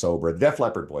gotten sober. The Def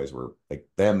Leppard boys were like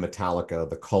them, Metallica,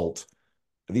 The Cult.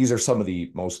 These are some of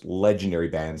the most legendary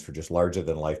bands for just larger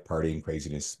than life partying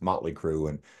craziness, Motley Crue.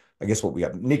 And I guess what we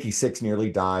got, Nikki Sixx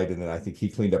nearly died, and then I think he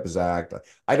cleaned up his act.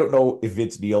 I don't know if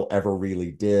Vince Neil ever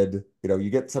really did. You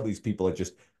get some of these people that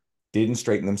just didn't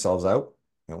straighten themselves out.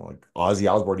 Like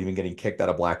Ozzy Osbourne even getting kicked out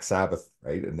of Black Sabbath,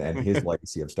 right? And his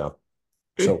legacy of stuff.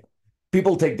 So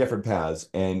people take different paths,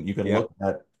 and you can Yeah. look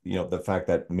at the fact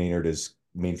that Maynard is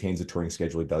maintains a touring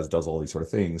schedule, he does all these sort of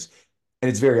things, and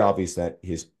it's very obvious that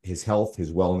his health,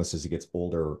 his wellness as he gets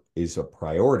older is a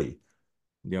priority,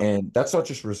 Yep. and that's not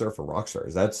just reserved for rock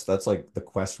stars. That's like the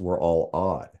quest we're all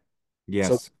on. So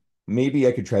Yes. maybe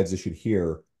I could transition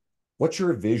here. What's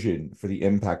your vision for the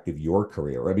impact of your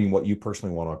career? I mean, what you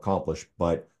personally want to accomplish,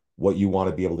 but what you want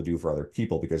to be able to do for other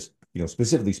people, because,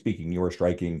 specifically speaking, you're a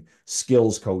striking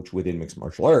skills coach within mixed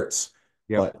martial arts.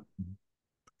 Yep. But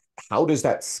how does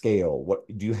that scale? What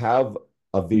do you have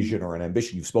a vision or an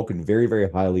ambition? You've spoken very, very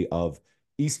highly of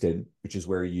Easton, which is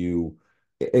where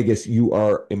I guess you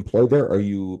are employed there. Are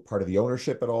you part of the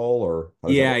ownership at all, or how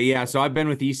does that Yeah, work? yeah. So I've been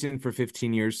with Easton for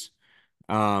 15 years.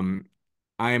 Um,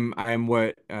 I'm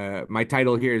what my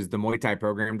title here is the Muay Thai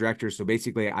program director. So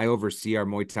basically, I oversee our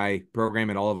Muay Thai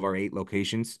program at all of our 8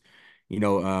 locations.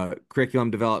 Curriculum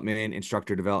development,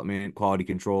 instructor development, quality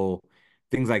control,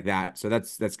 things like that. So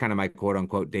that's kind of my quote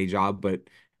unquote day job. But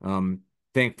um,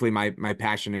 thankfully, my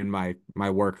passion and my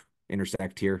work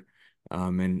intersect here.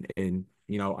 And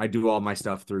I do all my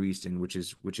stuff through Easton, which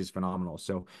is phenomenal.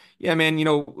 So yeah, man.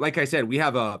 Like I said, we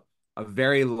have a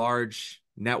very large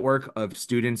network of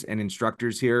students and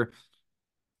instructors here.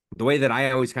 The way that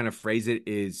I always kind of phrase it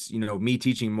is, me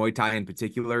teaching Muay Thai in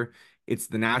particular, it's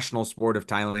the national sport of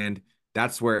Thailand.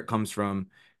 That's where it comes from.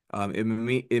 It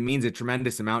means a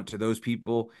tremendous amount to those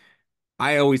people.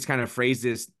 I always kind of phrase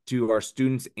this to our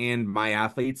students and my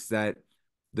athletes that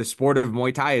the sport of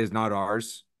Muay Thai is not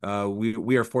ours.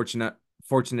 We are fortunate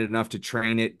enough to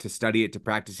train it, to study it, to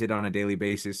practice it on a daily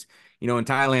basis. In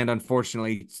Thailand,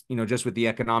 unfortunately, just with the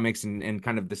economics and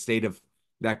kind of the state of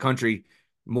that country,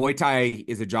 Muay Thai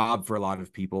is a job for a lot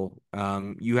of people.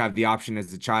 You have the option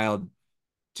as a child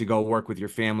to go work with your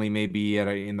family, maybe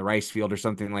in the rice field or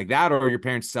something like that, or your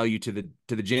parents sell you to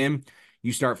the gym.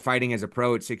 You start fighting as a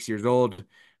pro at 6 years old.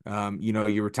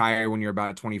 You retire when you're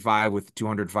about 25 with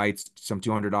 200 fights, some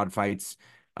 200 odd fights.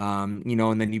 And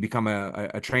then you become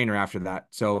a trainer after that.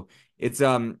 So it's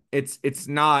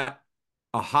not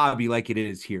a hobby like it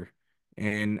is here.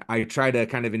 And I try to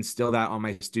kind of instill that on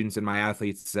my students and my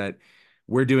athletes that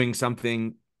we're doing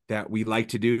something that we like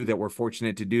to do, that we're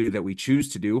fortunate to do, that we choose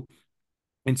to do.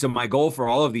 And so my goal for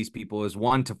all of these people is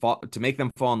one to make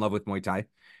them fall in love with Muay Thai,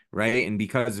 right? And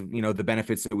because of, the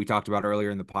benefits that we talked about earlier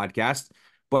in the podcast,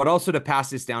 but also to pass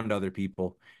this down to other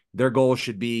people. Their goal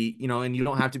should be, and you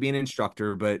don't have to be an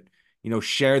instructor, but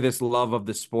share this love of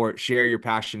the sport, share your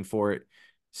passion for it,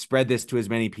 spread this to as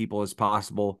many people as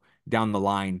possible down the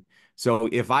line. So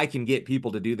if I can get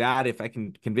people to do that, if I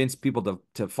can convince people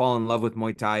to fall in love with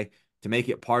Muay Thai, to make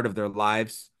it part of their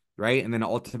lives, right? And then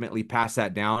ultimately pass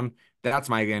that down, that's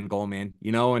my end goal, man.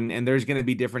 And there's going to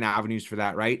be different avenues for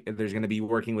that, right? There's going to be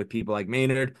working with people like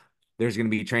Maynard. There's going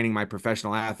to be training my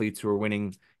professional athletes who are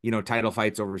winning, title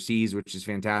fights overseas, which is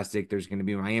fantastic. There's going to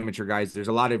be my amateur guys. There's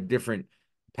a lot of different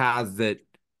paths that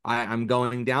I'm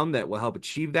going down that will help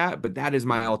achieve that. But that is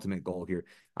my ultimate goal here.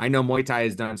 I know Muay Thai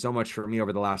has done so much for me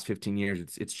over the last 15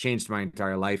 years. It's changed my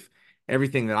entire life.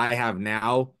 Everything that I have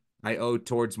now, I owe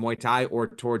towards Muay Thai or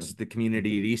towards the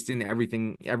community at Easton.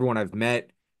 Everyone I've met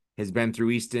has been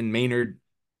through Easton. Maynard,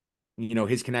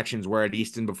 his connections were at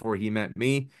Easton before he met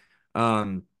me.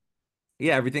 Um,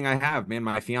 yeah, everything I have, man.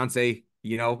 My fiance,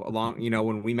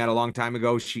 when we met a long time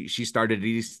ago, she started at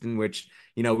Easton, which,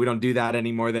 we don't do that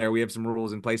anymore there. We have some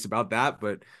rules in place about that,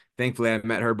 but thankfully I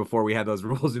met her before we had those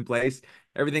rules in place.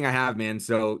 Everything I have, man.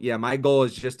 So yeah, my goal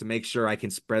is just to make sure I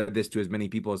can spread this to as many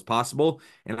people as possible.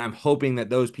 And I'm hoping that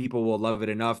those people will love it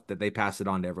enough that they pass it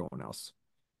on to everyone else.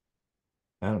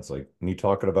 And it's like me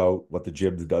talking about what the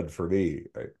gym's done for me.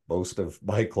 Most of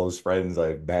my close friends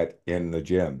I've met in the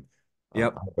gym.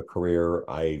 Yep. I have a career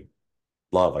I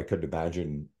love. I couldn't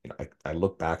imagine. I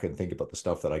look back and think about the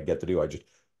stuff that I get to do. I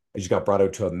just got brought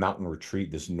out to a mountain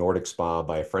retreat, this Nordic spa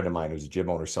by a friend of mine who's a gym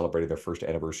owner celebrating their first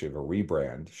anniversary of a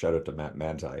rebrand. Shout out to Matt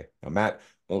Manti. Now, Matt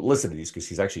won't listen to these because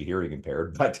he's actually hearing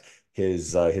impaired, but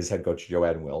his head coach,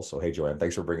 Joanne, will. So, hey, Joanne,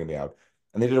 thanks for bringing me out.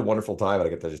 And they did a wonderful time. And I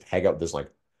get to just hang out with this like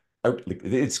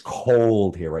it's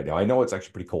cold here right now. I know it's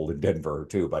actually pretty cold in Denver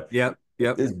too, but Yep.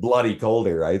 Yep. it's bloody cold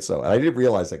here, right? So I didn't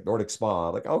realize like Nordic spa,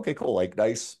 like okay, cool, like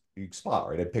nice spa,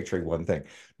 right? I'm picturing one thing.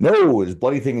 No, this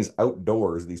bloody thing is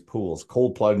outdoors, these pools,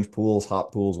 cold plunge pools,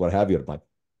 hot pools, what have you. I'm like,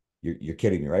 you're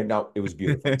kidding me, right? Now it was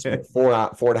beautiful. Spent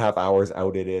 4.5 hours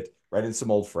out at it, ran into some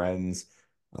old friends.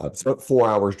 It's about 4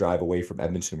 hours drive away from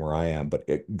Edmonton where I am, but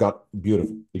it got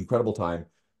beautiful, incredible time.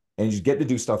 And you get to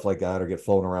do stuff like that or get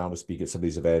flown around to speak at some of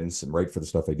these events and write for the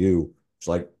stuff I do. It's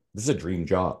like this is a dream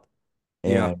job.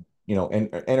 Yeah.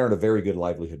 And and earn a very good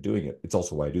livelihood doing it. It's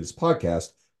also why I do this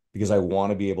podcast because I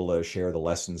want to be able to share the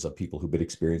lessons of people who've been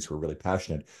experienced who are really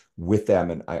passionate with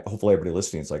them. And I hopefully everybody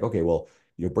listening, it's like, okay, well,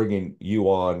 you're bringing you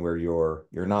on where you're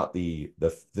not the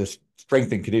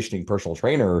strength and conditioning personal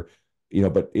trainer,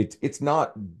 but it's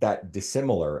not that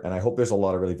dissimilar. And I hope there's a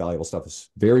lot of really valuable stuff. It's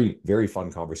very, very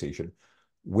fun conversation.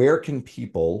 Where can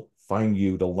people find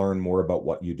you to learn more about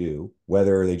what you do,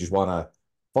 whether they just want to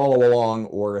follow along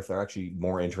or if they're actually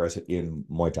more interested in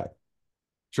Muay Thai?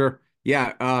 Sure.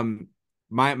 Yeah.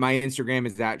 My Instagram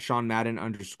is at Sean Madden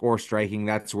 _striking.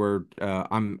 That's where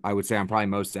I would say I'm probably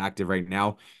most active right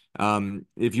now.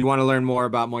 If you want to learn more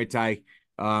about Muay Thai,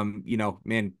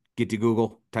 man, get to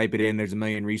Google, type it in. There's a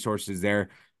million resources there.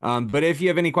 But if you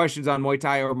have any questions on Muay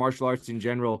Thai or martial arts in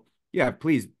general, yeah,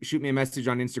 please shoot me a message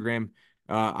on Instagram.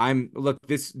 Look,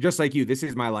 this just like you, this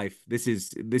is my life. This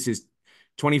is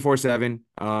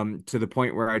 24/7, to the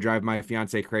point where I drive my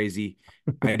fiance crazy.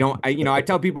 I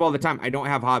tell people all the time, I don't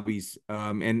have hobbies.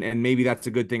 And maybe that's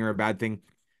a good thing or a bad thing.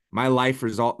 My life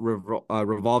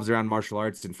revolves around martial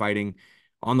arts and fighting.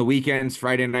 On the weekends,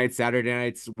 Friday nights, Saturday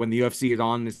nights, when the UFC is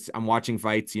on, I'm watching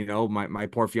fights. My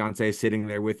poor fiance is sitting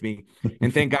there with me,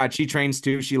 and thank God she trains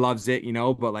too. She loves it,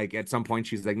 but like at some point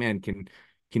she's like, man, can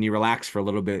you relax for a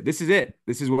little bit? This is it.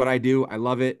 This is what I do. I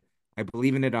love it. I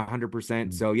believe in it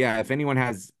 100%. So yeah, if anyone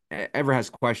ever has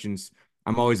questions,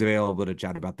 I'm always available to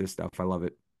chat about this stuff. I love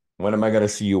it. When am I going to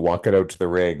see you walking out to the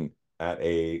ring at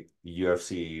a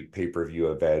UFC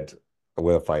pay-per-view event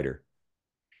with a fighter?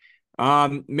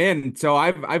 Man, so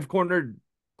I've cornered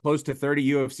close to 30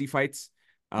 UFC fights.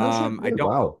 No shit, I really? don't.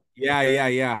 Wow. Yeah,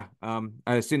 yeah,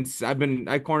 yeah. Since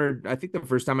I cornered, I think the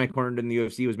first time I cornered in the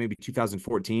UFC was maybe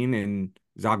 2014 in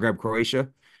Zagreb, Croatia.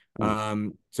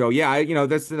 Ooh. So yeah,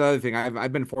 that's another thing.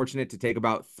 I've been fortunate to take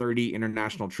about 30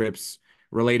 international trips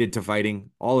related to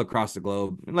fighting all across the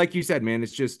globe. And like you said, man,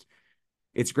 it's just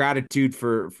it's gratitude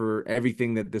for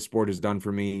everything that the sport has done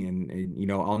for me,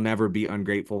 and I'll never be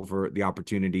ungrateful for the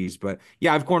opportunities. But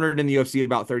yeah, I've cornered in the UFC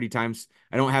about 30 times.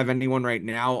 I don't have anyone right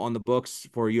now on the books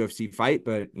for a UFC fight,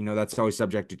 but that's always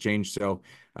subject to change. So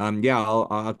yeah,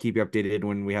 I'll keep you updated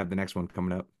when we have the next one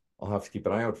coming up. I'll have to keep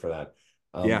an eye out for that.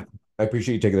 Yeah. I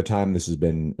appreciate you taking the time. This has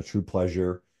been a true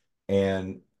pleasure.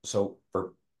 And so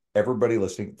for everybody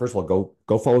listening, first of all,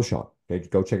 go follow Sean. Okay,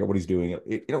 go check out what he's doing.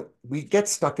 We get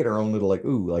stuck in our own little like,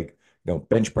 ooh, like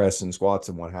bench press and squats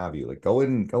and what have you. Like go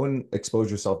and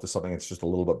expose yourself to something that's just a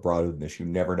little bit broader than this. You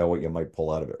never know what you might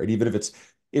pull out of it. Right? Even if it's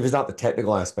not the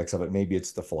technical aspects of it, maybe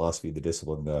it's the philosophy, the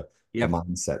discipline, the Yep.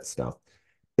 mindset stuff.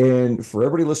 And for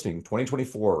everybody listening,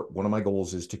 2024, one of my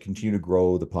goals is to continue to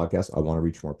grow the podcast. I want to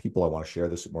reach more people. I want to share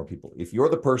this with more people. If you're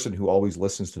the person who always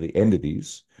listens to the end of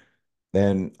these,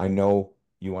 then I know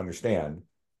you understand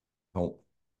how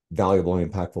valuable and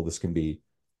impactful this can be.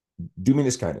 Do me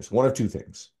this kindness. One of two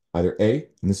things. Either A,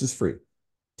 and this is free,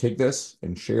 take this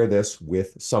and share this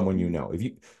with someone you know.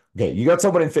 Okay, you got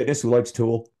someone in fitness who likes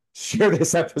Tool, share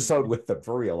this episode with them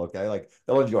for real. Okay, like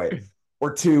they'll enjoy it.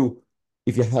 Or two,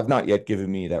 if you have not yet given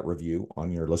me that review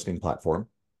on your listening platform,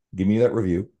 give me that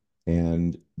review.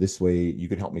 And this way you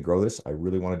can help me grow this. I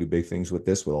really want to do big things with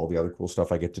this, with all the other cool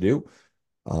stuff I get to do.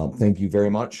 Thank you very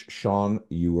much, Sean.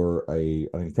 You were an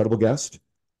incredible guest,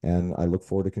 and I look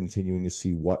forward to continuing to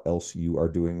see what else you are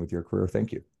doing with your career.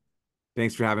 Thank you.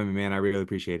 Thanks for having me, man. I really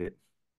appreciate it.